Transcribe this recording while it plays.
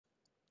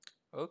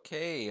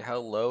Okay,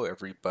 hello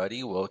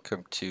everybody.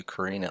 Welcome to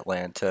Korean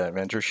Atlanta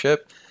Mentorship.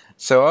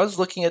 So I was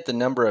looking at the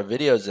number of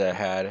videos that I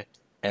had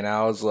and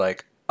I was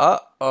like,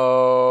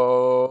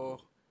 uh-oh.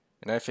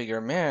 And I figure,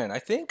 man, I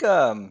think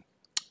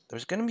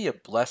there's going to be a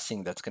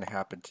blessing that's going to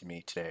happen to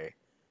me today.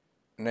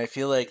 And I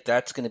feel like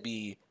that's going to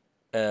be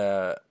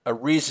a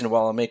reason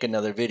why I'll make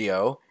another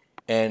video.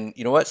 And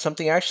you know what?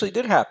 Something actually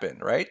did happen,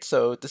 right?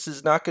 So this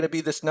is not going to be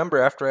this number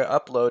after I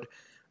upload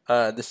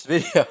this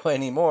video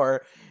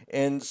anymore.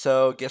 And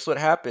so guess what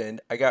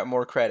happened? I got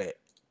more credit,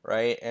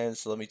 right? And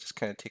so let me just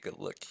kind of take a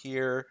look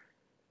here.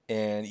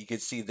 And you can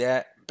see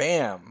that,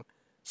 bam.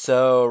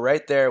 So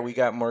right there, we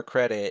got more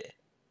credit.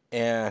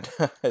 And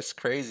it's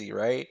crazy,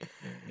 right?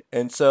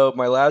 And so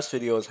my last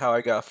video is how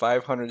I got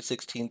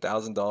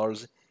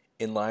 $516,000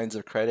 in lines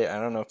of credit. I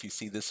don't know if you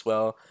see this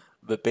well,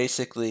 but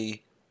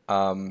basically,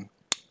 um,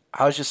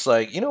 I was just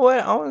like, you know what?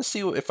 I want to see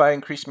if I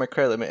increase my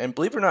credit limit. And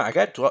believe it or not, I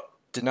got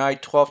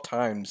denied 12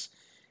 times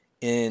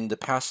in the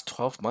past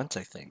 12 months,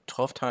 I think.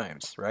 12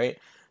 times, right?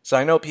 So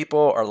I know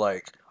people are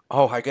like,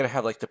 "Oh, I got to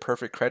have like the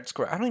perfect credit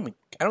score." I don't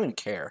even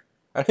care.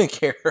 I don't even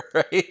care,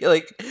 right?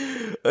 Like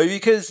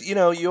because you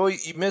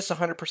miss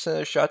 100% of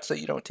the shots that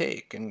you don't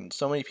take, and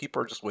so many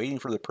people are just waiting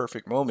for the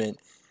perfect moment.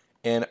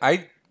 And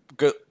I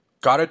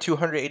got a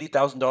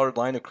 $280,000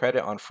 line of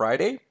credit on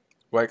Friday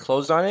where I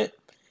closed on it,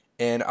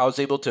 and I was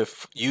able to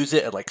use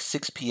it at like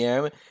 6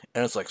 p.m.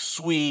 and it's like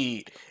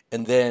sweet.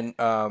 And then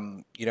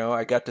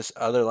I got this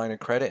other line of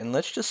credit, and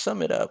let's just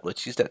sum it up.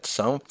 Let's use that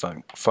sum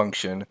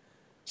function.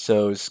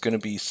 So it's gonna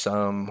be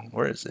sum.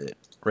 Where is it?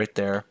 Right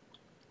there.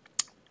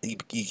 You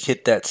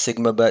hit that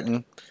sigma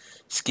button.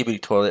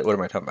 Skibbity toilet. What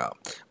am I talking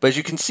about? But as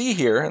you can see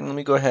here, and let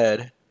me go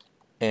ahead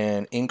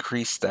and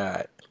increase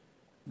that.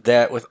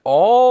 That with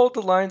all the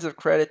lines of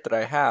credit that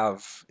I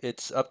have,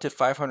 it's up to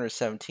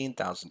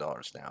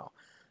 $517,000 now.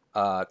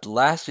 The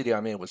last video I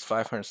made was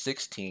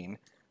 516,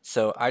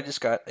 so I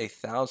just got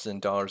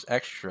 $1,000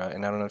 extra,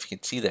 and I don't know if you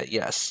can see that.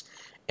 Yes,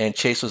 and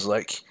Chase was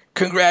like,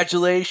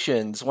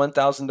 "Congratulations,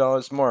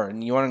 $1,000 more."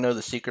 And you want to know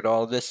the secret to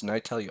all of this? And I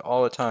tell you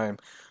all the time,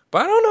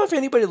 but I don't know if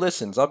anybody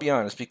listens. I'll be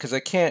honest, because I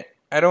can't.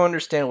 I don't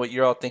understand what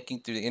you're all thinking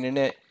through the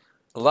internet.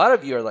 A lot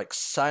of you are like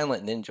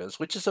silent ninjas,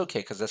 which is okay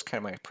because that's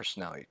kind of my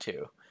personality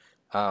too.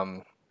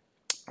 Um,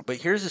 but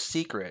here's a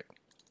secret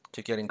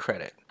to getting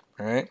credit.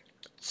 All right,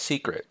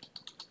 secret.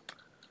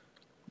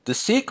 The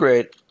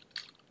secret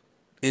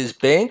is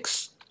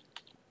banks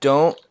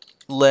don't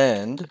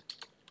lend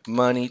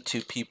money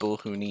to people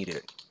who need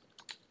it.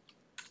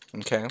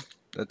 Okay?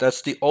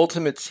 That's the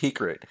ultimate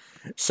secret.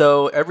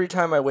 So every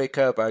time I wake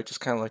up, I just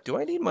kind of like, do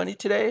I need money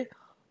today?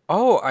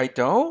 Oh, I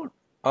don't?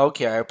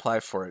 Okay, I apply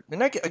for it.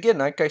 And again,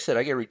 like I said,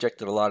 I get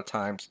rejected a lot of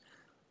times.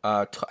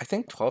 I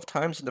think 12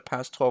 times in the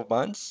past 12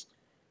 months.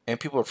 And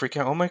people are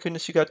freaking out, oh my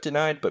goodness, you got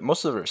denied. But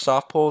most of it are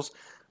soft pulls.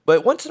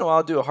 But once in a while,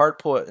 I'll do a hard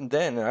pull. And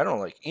then I don't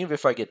like, even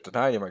if I get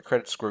denied and my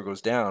credit score goes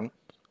down,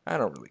 I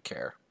don't really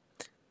care.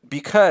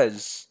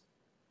 Because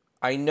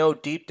I know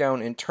deep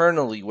down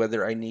internally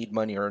whether I need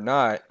money or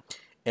not.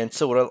 And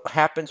so what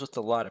happens with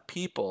a lot of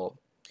people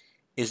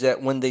is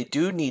that when they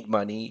do need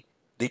money,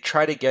 they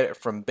try to get it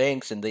from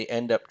banks and they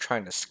end up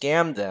trying to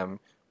scam them,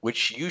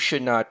 which you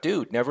should not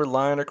do. Never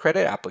lie on a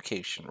credit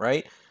application,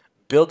 right?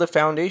 Build a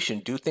foundation,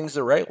 do things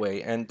the right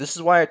way. And this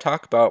is why I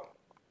talk about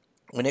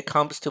when it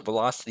comes to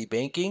velocity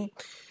banking,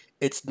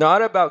 it's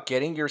not about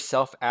getting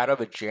yourself out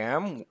of a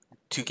jam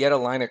to get a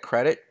line of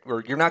credit,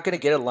 or you're not going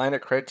to get a line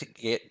of credit to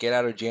get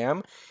out of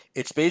jam.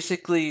 It's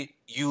basically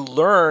you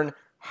learn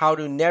how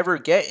to never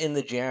get in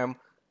the jam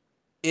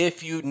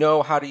if you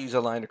know how to use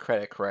a line of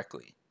credit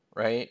correctly,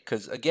 right?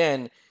 Because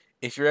again,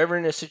 if you're ever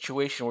in a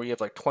situation where you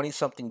have like 20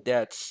 something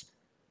debts,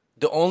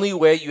 the only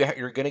way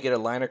you're going to get a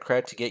line of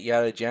credit to get you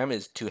out of the jam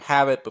is to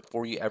have it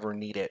before you ever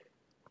need it,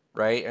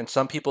 right? And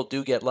some people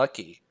do get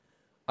lucky.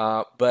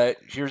 But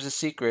here's a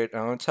secret.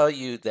 I want to tell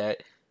you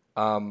that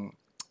um,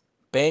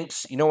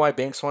 banks, you know why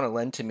banks want to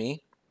lend to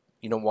me?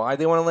 You know why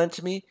they want to lend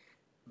to me?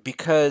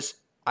 Because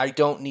I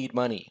don't need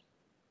money.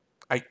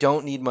 I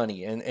don't need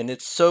money. And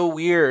it's so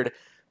weird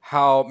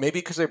how maybe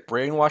because I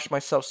brainwashed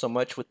myself so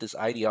much with this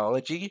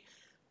ideology,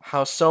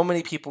 how so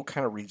many people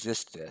kind of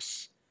resist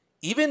this.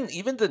 Even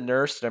the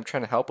nurse that I'm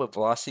trying to help with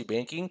velocity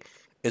banking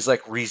is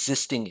like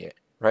resisting it,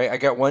 right? I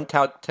got one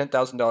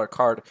 $10,000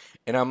 card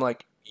and I'm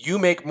like, you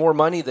make more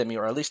money than me,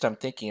 or at least I'm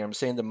thinking, I'm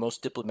saying the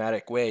most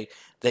diplomatic way,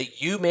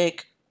 that you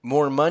make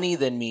more money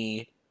than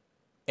me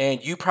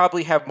and you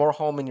probably have more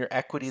home in your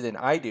equity than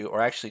I do,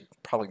 or actually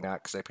probably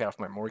not because I paid off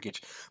my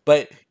mortgage.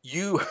 But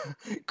you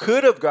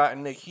could have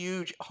gotten a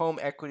huge home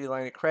equity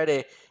line of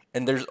credit,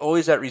 and there's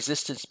always that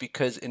resistance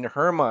because in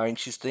her mind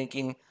she's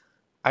thinking,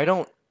 I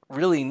don't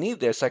really need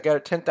this. I got a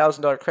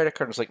 $10,000 credit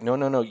card. And it's like, no,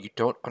 no, no, you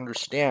don't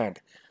understand.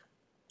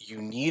 You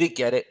need to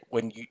get it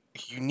when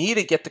you need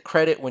to get the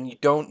credit when you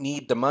don't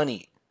need the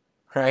money,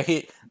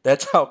 right?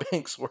 That's how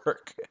banks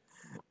work.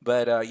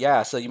 But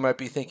yeah, so you might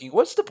be thinking,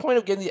 what's the point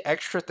of getting the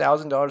extra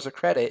 $1,000 of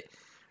credit?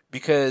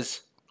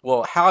 Because,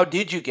 well, how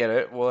did you get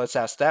it? Well, let's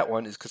ask that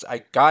one. Is because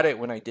I got it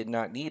when I did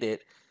not need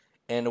it,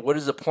 And what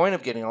is the point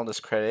of getting all this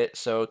credit?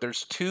 So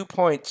there's 2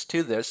 points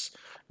to this.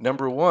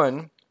 Number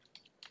one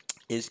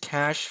is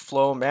cash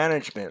flow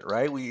management,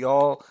 right? We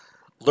all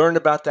learned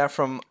about that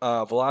from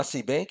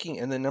Velocity Banking.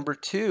 And then number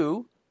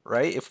two,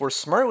 right, if we're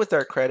smart with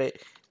our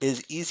credit,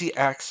 is easy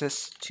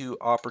access to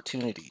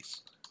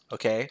opportunities.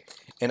 Okay.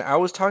 And I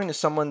was talking to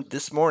someone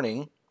this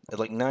morning at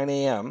like 9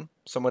 a.m.,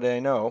 somebody I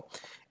know,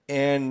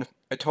 and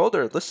I told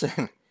her,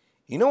 listen,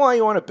 you know why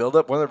you want to build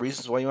up, one of the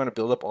reasons why you want to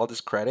build up all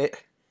this credit?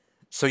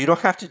 So you don't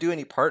have to do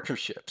any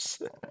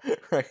partnerships,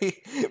 right?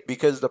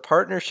 Because the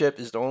partnership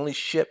is the only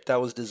ship that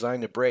was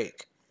designed to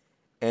break.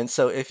 And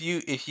so if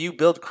you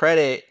build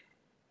credit,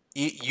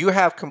 you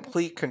have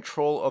complete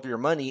control of your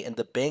money, and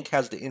the bank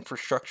has the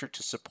infrastructure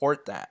to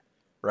support that,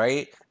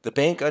 right? The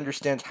bank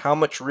understands how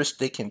much risk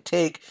they can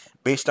take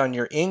based on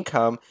your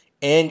income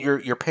and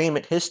your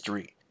payment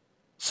history.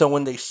 So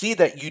when they see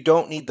that you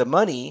don't need the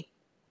money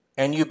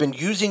and you've been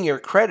using your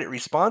credit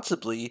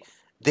responsibly,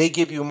 they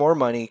give you more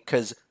money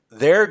because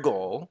their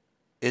goal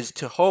is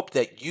to hope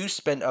that you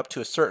spend up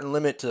to a certain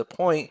limit to the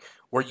point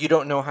where you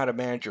don't know how to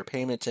manage your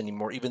payments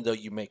anymore, even though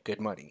you make good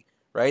money,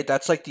 right?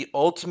 That's like the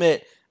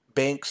ultimate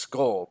bank's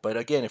goal. But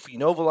again, if you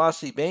know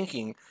Velocity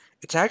Banking,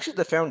 it's actually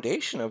the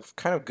foundation of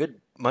kind of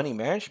good money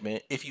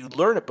management if you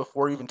learn it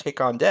before you even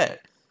take on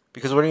debt.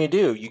 Because what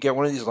do? You get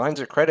one of these lines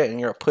of credit and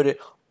you're going to put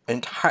it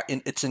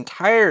in its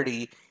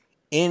entirety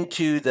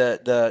into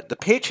the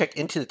paycheck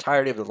into the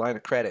entirety of the line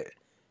of credit.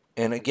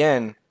 And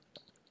again,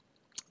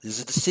 this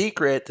is the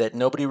secret that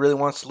nobody really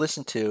wants to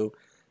listen to,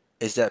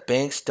 is that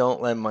banks don't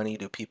lend money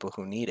to people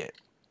who need it.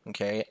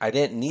 Okay, I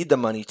didn't need the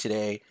money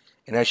today,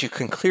 and as you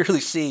can clearly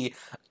see,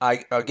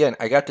 I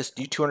got this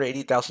new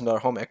 $280,000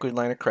 home equity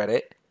line of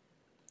credit,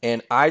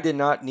 and I did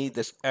not need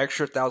this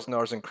extra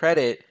 $1,000 in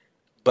credit,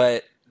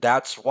 but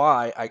that's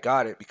why I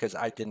got it, because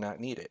I did not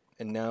need it,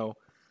 and now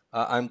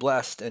I'm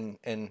blessed, and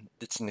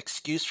it's an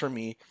excuse for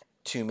me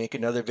to make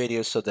another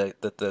video so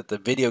that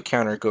the video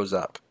counter goes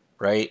up,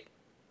 right?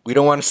 We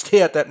don't want to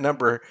stay at that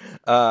number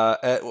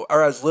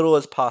or as little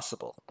as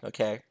possible,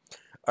 okay?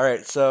 All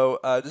right, so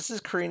this is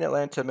Korean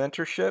Atlanta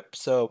Mentorship.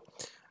 So,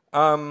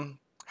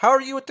 how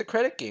are you with the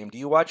credit game? Do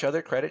you watch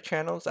other credit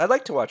channels? I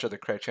like to watch other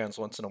credit channels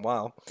once in a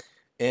while.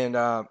 And,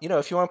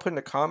 if you want to put in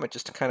a comment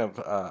just to kind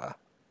of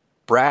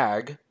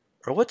brag,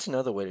 or what's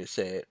another way to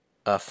say it?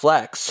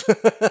 Flex.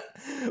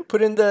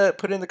 Put in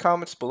the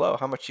comments below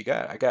how much you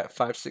got. I got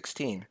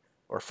 516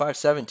 or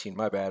 517.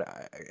 My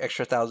bad.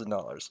 Extra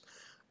 $1,000.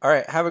 All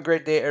right. Have a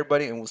great day,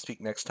 everybody, and we'll speak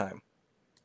next time.